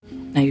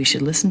Now you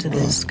should listen to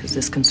this, because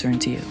this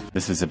concerns you.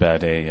 This is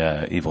about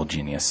a evil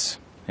genius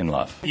in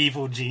love.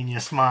 Evil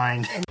genius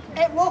mind.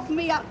 It woke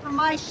me up from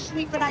my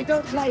sleep and I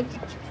don't like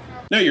it.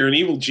 No, you're an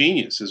evil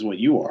genius is what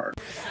you are.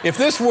 If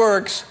this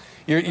works,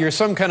 you're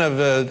some kind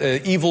of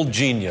evil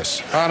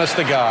genius, honest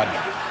to God.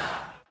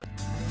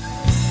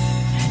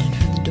 Headed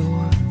for the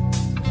door,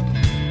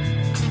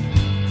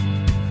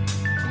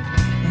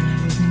 and I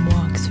wouldn't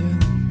walk through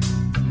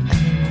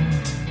anymore.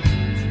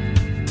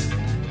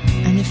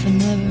 And if I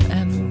never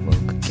ever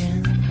woke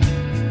again,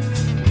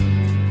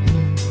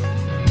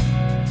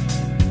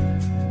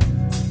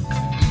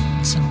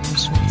 it's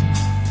almost with me.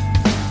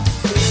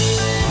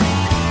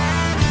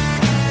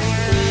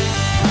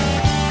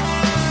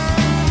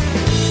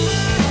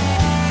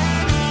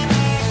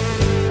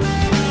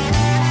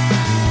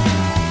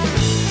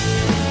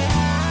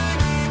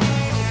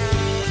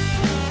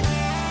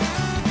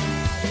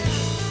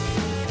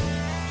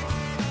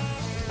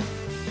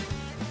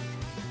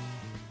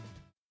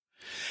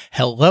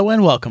 Hello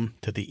and welcome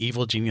to the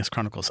Evil Genius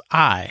Chronicles.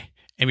 I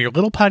am your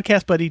little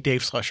podcast buddy,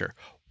 Dave Slusher.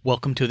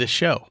 Welcome to this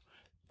show.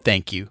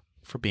 Thank you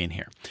for being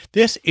here.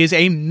 This is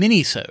a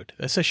mini-sode.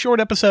 It's a short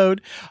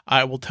episode.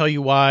 I will tell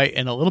you why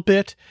in a little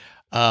bit.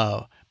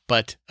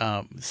 But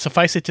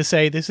suffice it to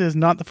say, this is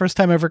not the first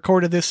time I've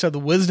recorded this, so the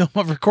wisdom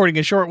of recording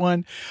a short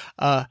one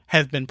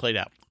has been played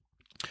out.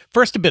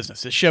 First to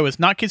business. This show is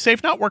not kid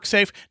safe, not work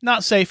safe,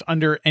 not safe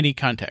under any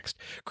context.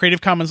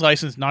 Creative Commons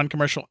license,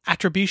 non-commercial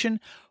attribution,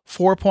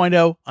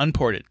 4.0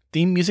 unported.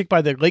 Theme music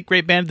by the late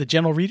great band The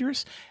Gentle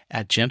Readers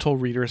at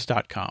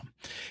gentlereaders.com.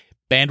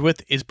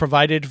 Bandwidth is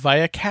provided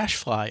via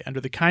Cashfly under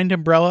the kind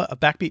umbrella of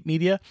Backbeat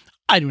Media.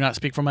 I do not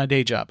speak for my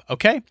day job,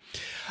 okay?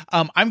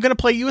 I'm going to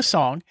play you a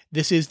song.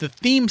 This is the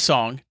theme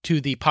song to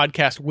the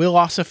podcast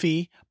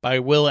Willosophy by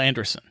Will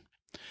Anderson.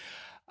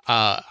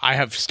 I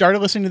have started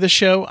listening to this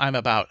show. I'm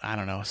about,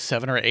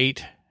 7 or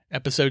 8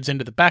 episodes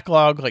into the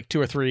backlog, like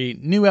 2 or 3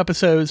 new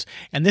episodes,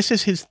 and this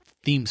is his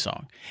theme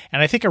song.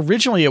 And I think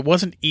originally it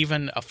wasn't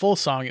even a full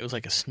song, it was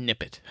like a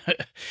snippet.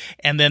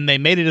 And then they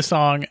made it a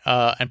song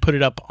and put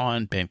it up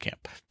on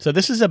Bandcamp. So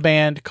this is a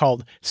band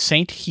called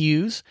St.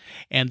 Hughes,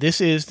 and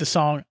this is the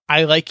song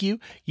I Like You.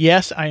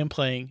 Yes, I am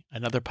playing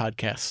another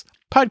podcast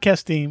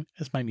theme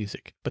as my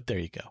music, but there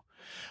you go.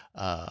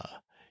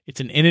 It's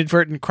an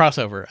inadvertent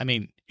crossover. I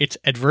mean, it's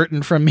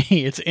advertent from me.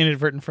 It's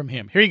inadvertent from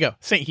him. Here you go.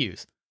 St.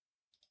 Hughes.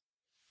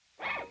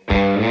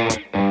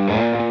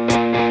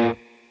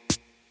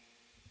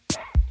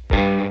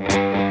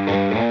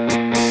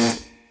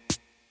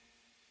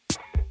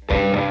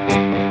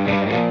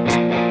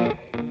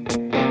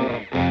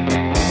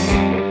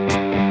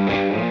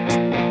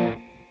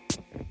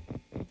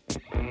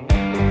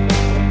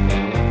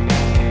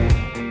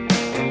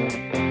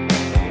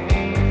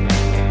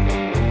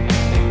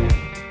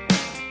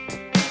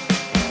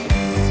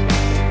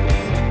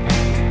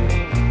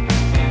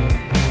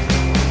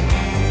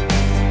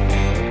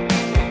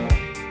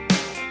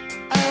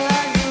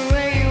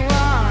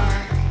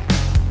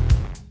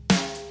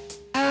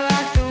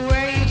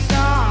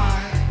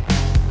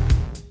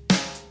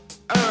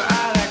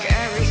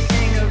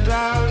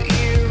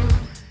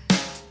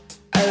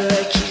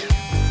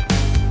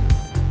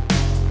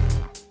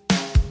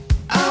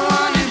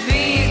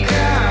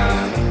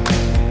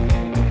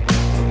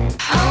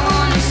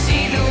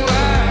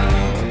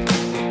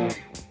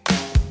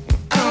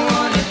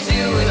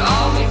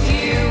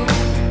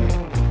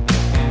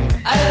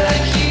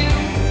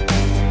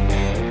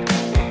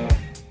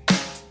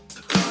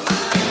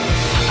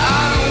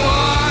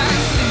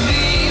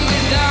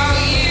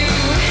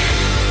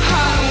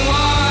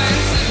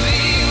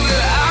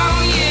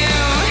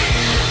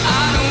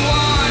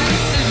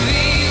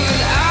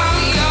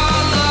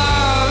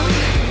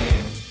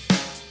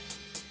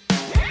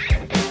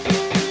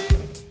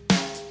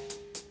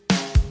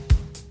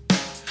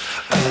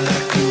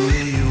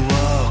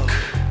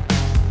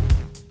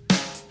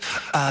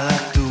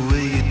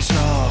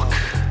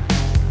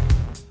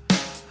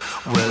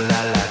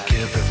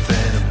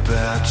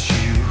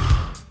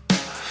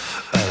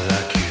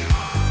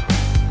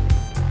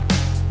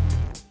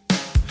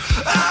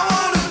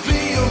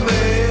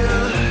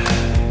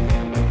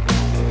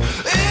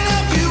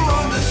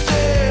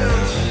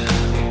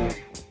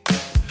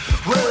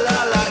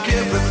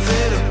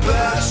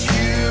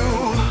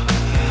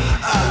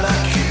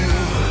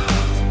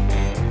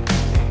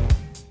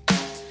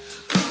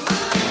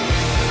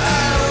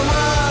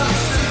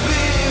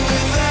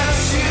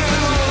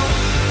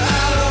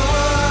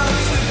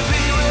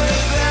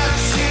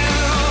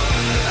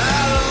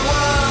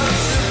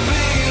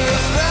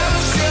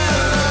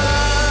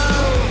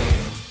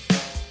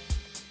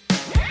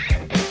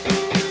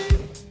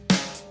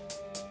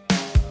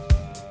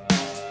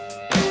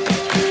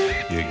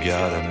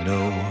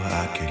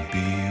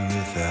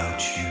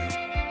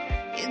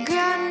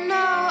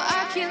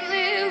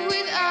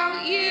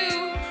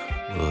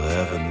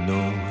 Heaven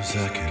knows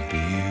I can't be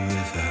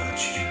without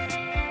you.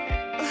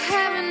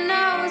 Heaven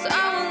knows I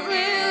won't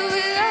live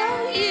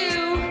without you.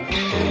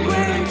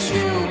 Waiting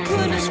to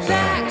put us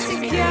back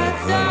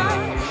together.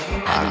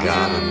 I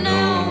gotta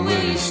know,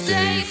 will you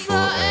stay?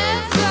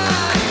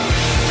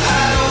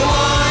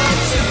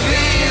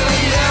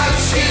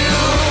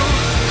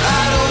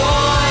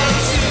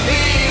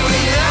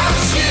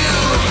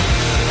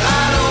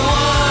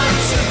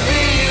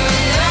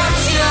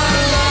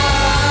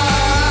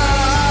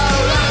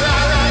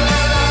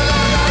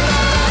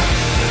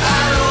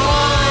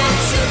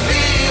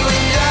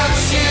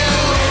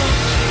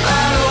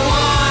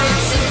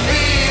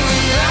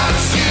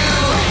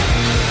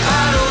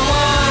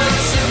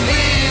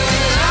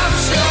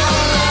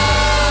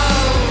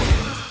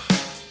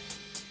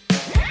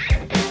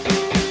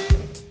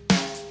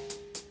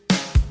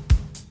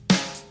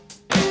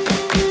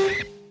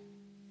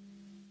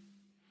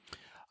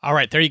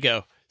 right, there you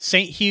go.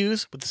 St.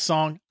 Hughes with the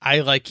song I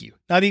Like You.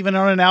 Not even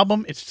on an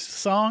album, it's just a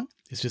song.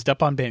 It's just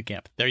up on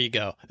Bandcamp. There you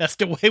go. That's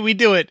the way we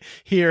do it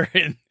here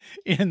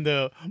in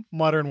the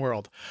modern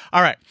world.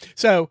 All right,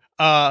 so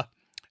I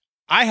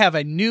have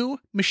a new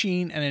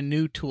machine and a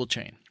new tool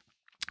chain.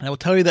 And I will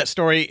tell you that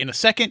story in a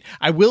second.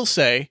 I will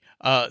say,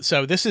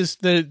 so this is,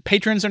 the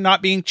patrons are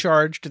not being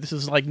charged. This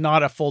is like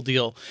not a full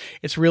deal.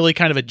 It's really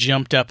kind of a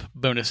jumped up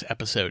bonus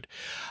episode.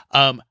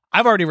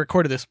 I've already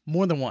recorded this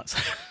more than once.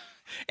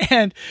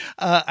 And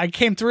I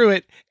came through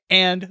it,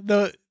 and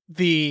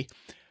the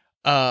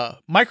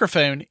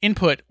microphone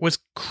input was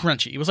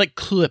crunchy. It was like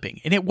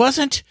clipping, and it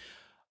wasn't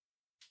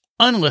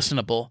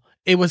unlistenable.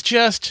 It was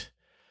just,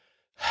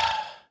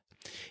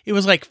 it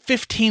was like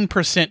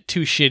 15%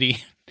 too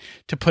shitty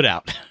to put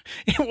out.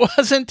 It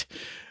wasn't,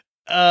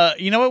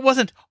 it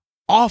wasn't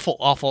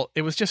awful.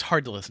 It was just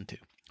hard to listen to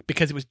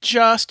because it was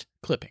just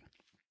clipping.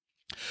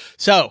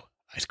 So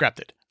I scrapped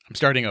it. I'm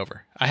starting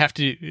over. I have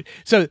to.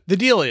 So the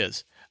deal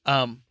is,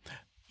 a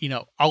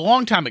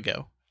long time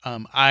ago,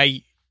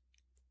 I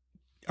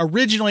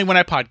originally, when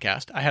I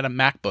podcast, I had a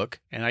MacBook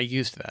and I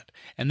used that,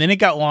 and then it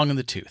got long in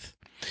the tooth.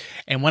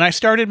 And when I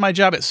started my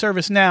job at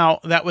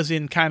ServiceNow, that was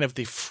in kind of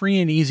the free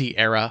and easy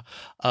era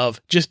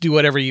of just do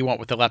whatever you want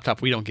with the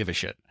laptop. We don't give a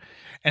shit.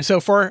 And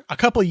so for a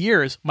couple of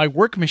years, my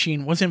work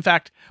machine was in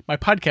fact my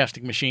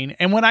podcasting machine.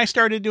 And when I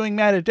started doing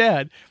Mad at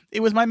Dad,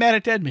 it was my Mad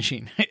at Dad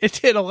machine. It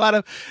did a lot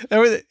of,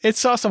 it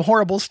saw some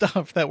horrible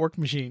stuff, that work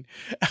machine,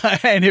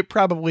 and it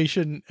probably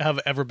shouldn't have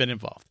ever been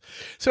involved.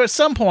 So at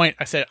some point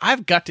I said,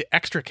 I've got to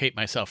extricate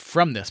myself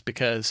from this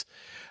because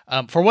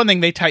for one thing,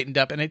 they tightened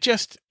up, and it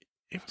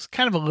was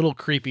kind of a little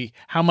creepy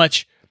how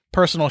much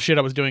personal shit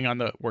I was doing on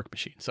the work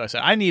machine. So I said,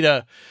 I need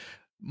a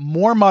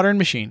more modern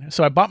machine.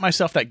 So I bought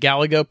myself that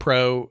Galago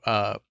Pro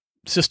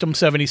System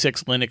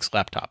 76 Linux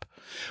laptop,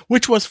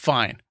 which was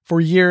fine for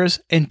years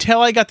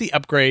until I got the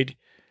upgrade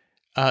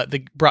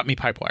that brought me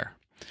Pipewire.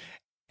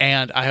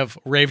 And I have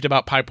raved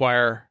about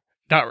Pipewire.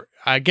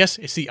 I guess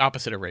it's the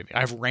opposite of raving.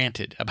 I've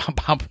ranted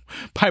about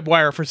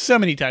Pipewire for so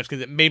many times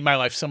because it made my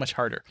life so much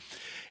harder.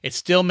 It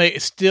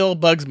still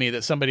bugs me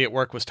that somebody at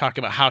work was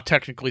talking about how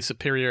technically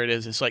superior it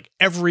is. It's like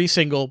every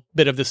single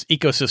bit of this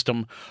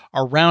ecosystem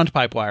around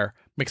Pipewire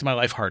makes my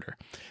life harder.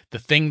 The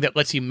thing that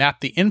lets you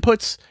map the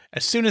inputs,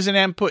 as soon as an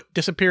input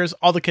disappears,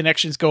 all the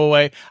connections go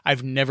away.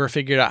 I've never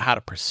figured out how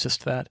to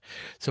persist that.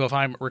 So if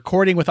I'm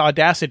recording with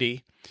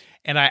Audacity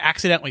and I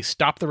accidentally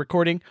stop the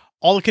recording,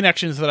 all the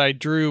connections that I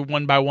drew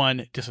one by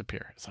one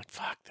disappear. It's like,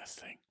 fuck this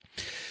thing.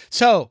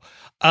 So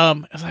I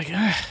was like,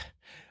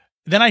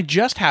 Then I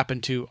just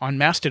happened to, on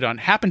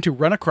Mastodon,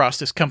 run across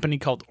this company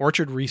called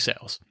Orchard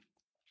Resales,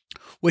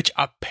 which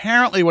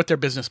apparently what their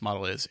business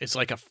model is. It's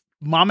like a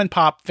mom and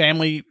pop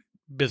family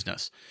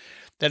business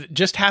that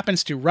just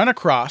happens to run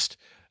across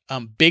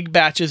big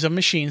batches of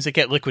machines that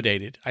get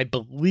liquidated. I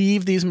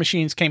believe these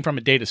machines came from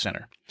a data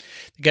center.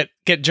 They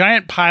get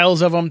giant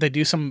piles of them. They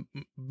do some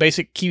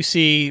basic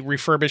QC,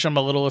 refurbish them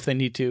a little if they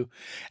need to,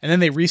 and then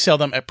they resell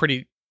them at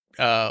pretty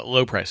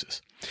low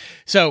prices.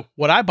 So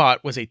what I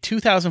bought was a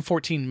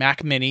 2014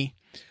 Mac Mini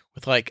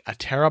with like a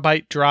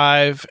terabyte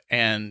drive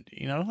and,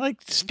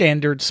 like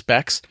standard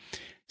specs,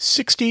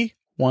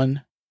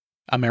 61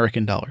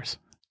 American dollars,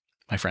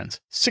 my friends,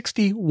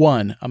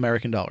 61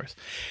 American dollars.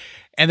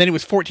 And then it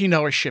was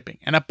 $14 shipping.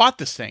 And I bought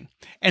this thing.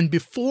 And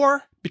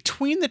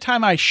between the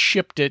time I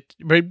shipped it,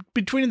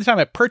 between the time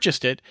I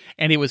purchased it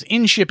and it was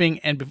in shipping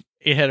and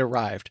it had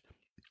arrived,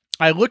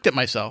 I looked at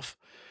myself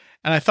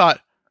and I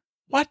thought,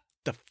 what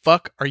the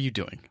fuck are you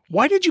doing?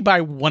 Why did you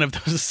buy one of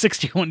those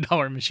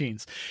 $61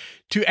 machines?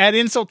 To add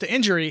insult to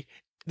injury,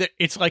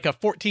 it's like a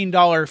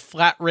 $14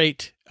 flat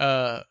rate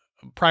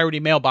priority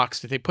mailbox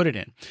that they put it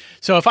in.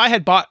 So if I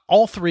had bought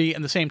all three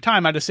at the same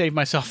time, I'd have saved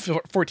myself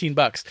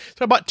 $14. So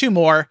I bought two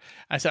more.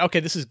 I said,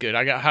 okay, this is good.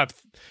 I have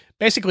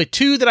basically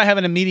two that I have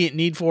an immediate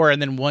need for, and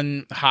then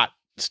one hot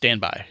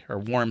standby or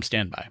warm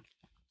standby.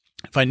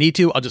 If I need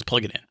to, I'll just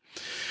plug it in.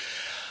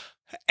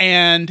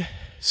 And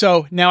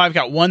so now I've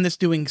got one that's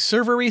doing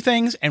servery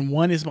things, and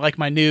one is like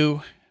my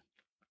new,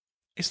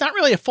 it's not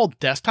really a full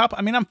desktop.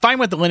 I mean, I'm fine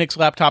with the Linux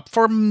laptop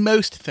for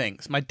most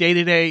things. My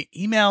day-to-day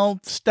email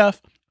stuff,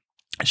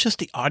 it's just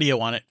the audio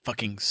on it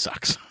fucking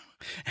sucks.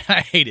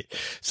 I hate it.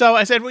 So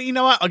I said, well, you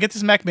know what? I'll get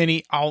this Mac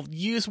Mini. I'll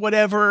use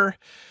whatever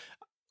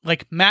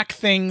like Mac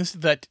things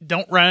that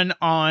don't run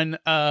on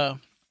Linux,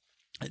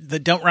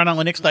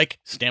 like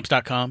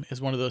stamps.com is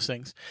one of those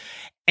things.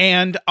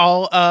 And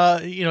I'll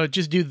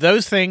just do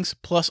those things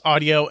plus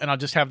audio, and I'll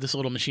just have this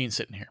little machine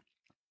sitting here.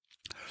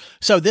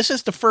 So this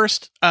is the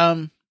first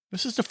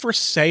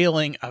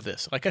sailing of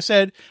this. Like I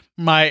said,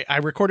 I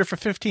recorded for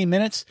 15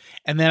 minutes,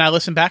 and then I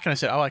listened back and I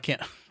said, oh, I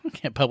can't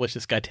publish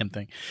this goddamn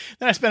thing.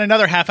 Then I spent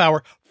another half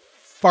hour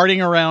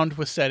farting around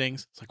with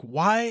settings. It's like,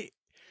 why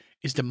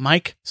is the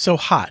mic so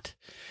hot?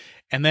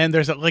 And then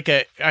there's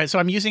so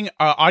I'm using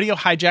Audio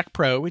Hijack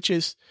Pro, which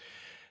is,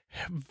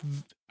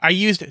 I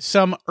used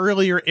some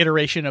earlier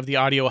iteration of the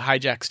Audio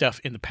Hijack stuff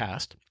in the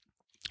past,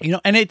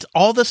 and it's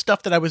all the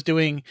stuff that I was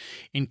doing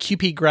in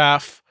QP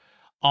Graph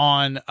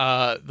on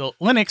the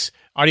Linux,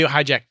 Audio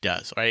Hijack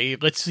does. Right?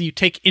 It lets you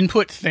take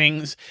input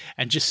things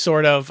and just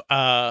sort of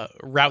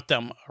route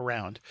them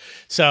around.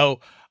 So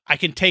I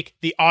can take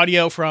the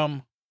audio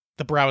from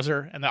the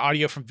browser and the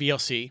audio from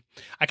VLC.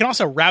 I can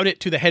also route it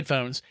to the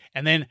headphones,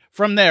 and then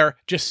from there,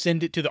 just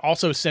send it to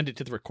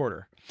the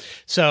recorder.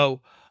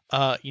 So,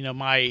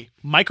 my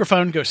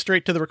microphone goes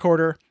straight to the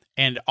recorder,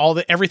 and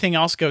everything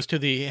else goes to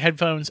the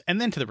headphones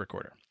and then to the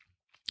recorder.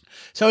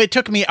 So it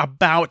took me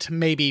about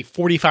maybe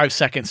 45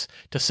 seconds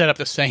to set up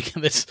this thing.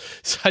 That's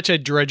such a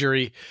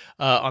drudgery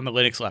on the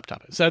Linux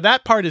laptop. So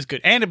that part is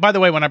good. And by the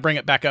way, when I bring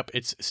it back up,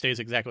 it stays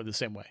exactly the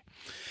same way.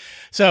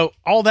 So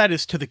all that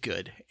is to the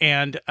good.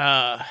 And,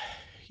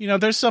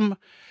 there's some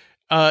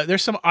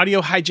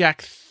Audio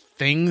Hijack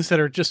things that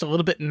are just a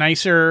little bit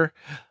nicer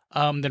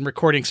than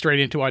recording straight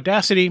into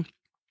Audacity.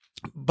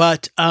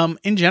 But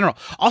in general,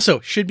 also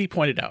should be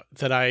pointed out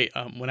that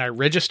when I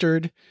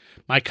registered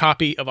my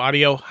copy of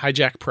Audio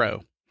Hijack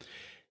Pro,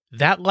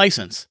 that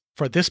license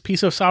for this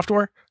piece of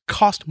software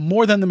cost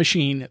more than the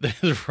machine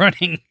that is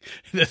running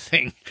the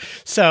thing.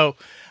 So,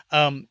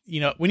 when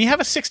you have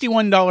a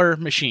 $61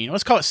 machine,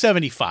 let's call it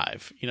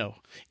 $75,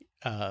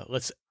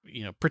 let's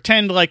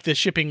pretend like the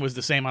shipping was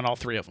the same on all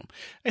three of them.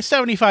 A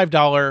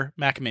 $75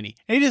 Mac Mini.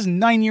 And it is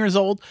 9 years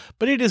old,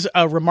 but it is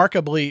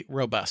remarkably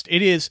robust.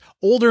 It is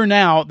older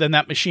now than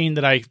that machine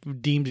that I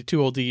deemed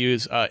too old to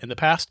use in the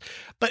past,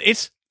 but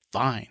it's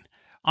fine.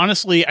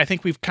 Honestly, I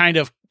think we've kind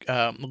of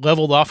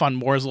leveled off on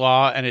Moore's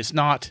Law, and it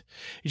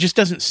just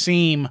doesn't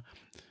seem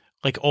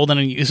like old and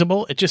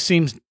unusable. It just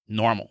seems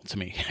normal to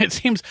me.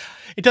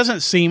 It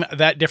doesn't seem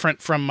that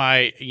different from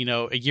my,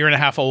 a year and a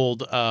half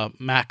old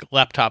Mac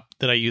laptop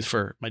that I use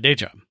for my day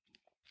job.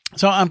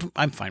 So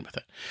I'm fine with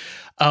it.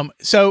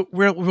 So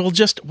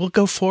we'll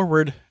go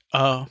forward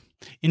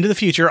into the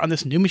future on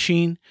this new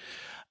machine,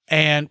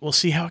 and we'll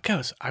see how it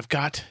goes. I've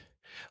got,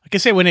 like I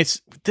say, when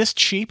it's this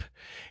cheap,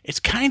 it's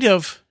kind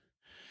of,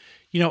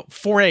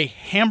 for a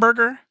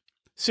hamburger,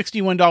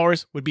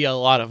 $61 would be a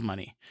lot of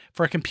money.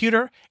 For a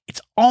computer,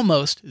 it's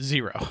almost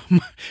zero.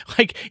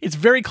 Like, it's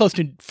very close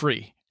to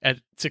free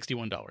at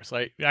 $61.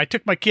 Like, I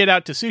took my kid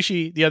out to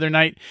sushi the other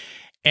night,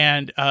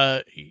 and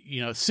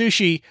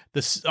sushi,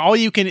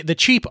 the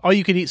cheap all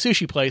you can eat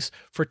sushi place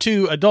for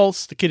two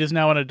adults. The kid is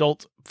now an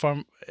adult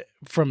from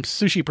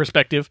sushi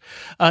perspective.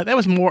 That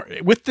was more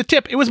with the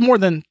tip. It was more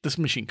than this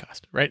machine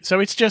cost, right? So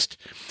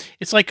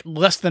it's like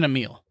less than a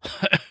meal.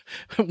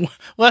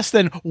 Less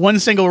than one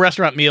single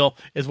restaurant meal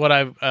is what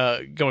I'm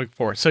going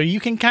for. So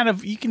you can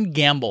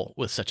gamble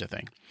with such a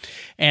thing.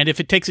 And if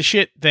it takes a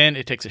shit, then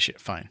it takes a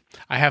shit. Fine.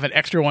 I have an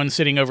extra one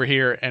sitting over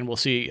here, and we'll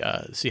see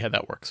how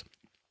that works.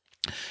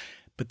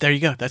 But there you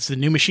go. That's the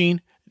new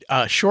machine.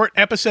 Short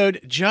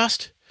episode.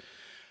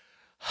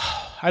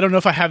 I don't know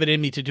if I have it in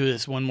me to do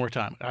this one more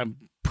time. I'm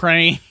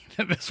praying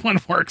that this one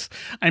works.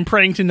 I'm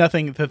praying to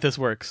nothing that this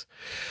works.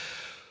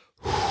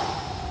 All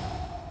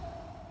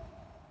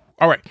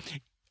right.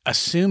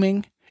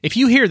 Assuming, if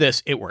you hear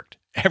this, it worked.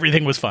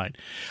 Everything was fine.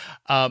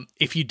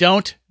 If you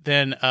don't,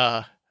 then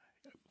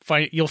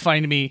you'll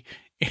find me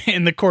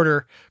in the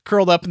corner,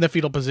 curled up in the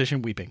fetal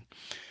position, weeping.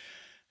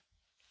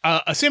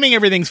 Assuming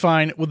everything's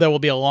fine, there will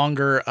be a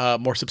longer,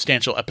 more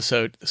substantial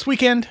episode this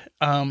weekend.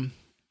 We'll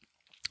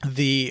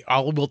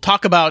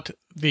talk about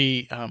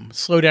the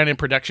slowdown in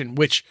production,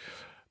 which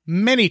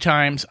many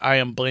times I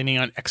am blaming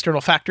on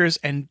external factors,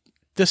 and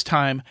this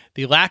time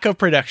the lack of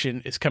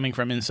production is coming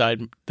from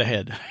inside the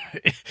head.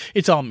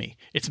 It's all me.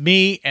 It's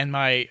me and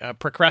my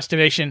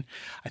procrastination.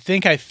 I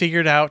think I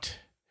figured out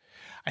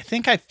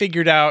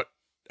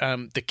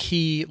the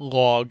key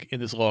log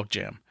in this log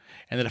jam.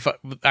 And then if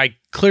I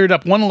cleared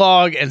up one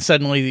log, and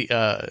suddenly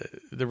the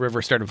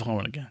river started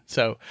flowing again.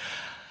 So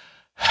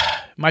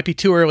it might be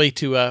too early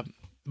to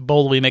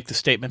boldly make the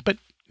statement, but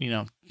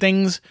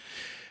things.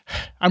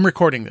 I'm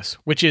recording this,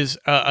 which is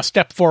a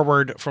step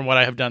forward from what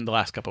I have done the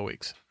last couple of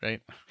weeks.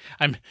 Right?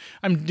 I'm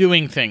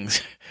doing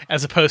things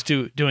as opposed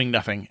to doing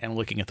nothing and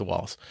looking at the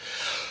walls.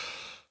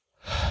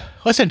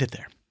 Let's end it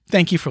there.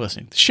 Thank you for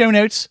listening. The show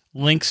notes,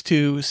 links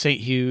to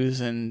St.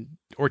 Hugh's and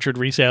Orchard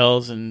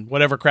resales and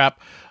whatever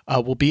crap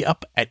will be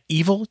up at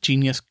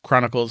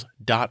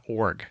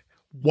evilgeniuschronicles.org.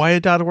 Why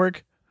a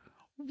 .org?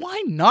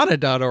 Why not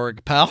a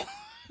 .org, pal?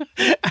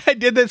 I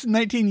did this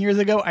 19 years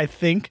ago, I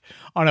think,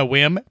 on a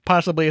whim,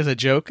 possibly as a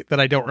joke that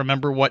I don't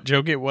remember what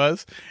joke it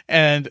was,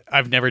 and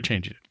I've never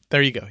changed it.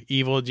 There you go,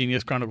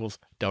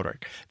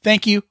 evilgeniuschronicles.org.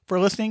 Thank you for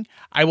listening.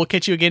 I will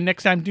catch you again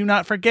next time. Do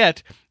not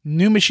forget,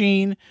 new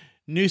machine,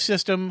 new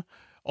system,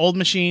 old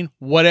machine,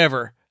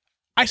 whatever.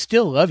 I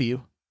still love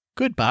you.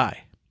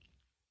 Goodbye.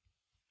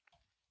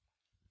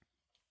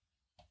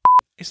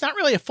 It's not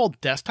really a full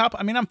desktop.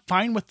 I mean, I'm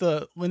fine with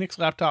the Linux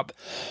laptop.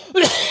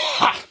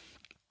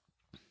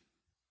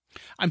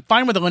 I'm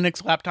fine with the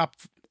Linux laptop.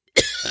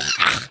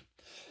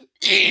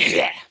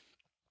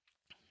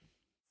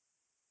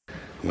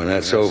 When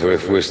that's over,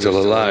 if we're still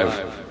alive,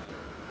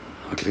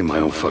 I'll clean my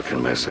own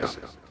fucking mess up.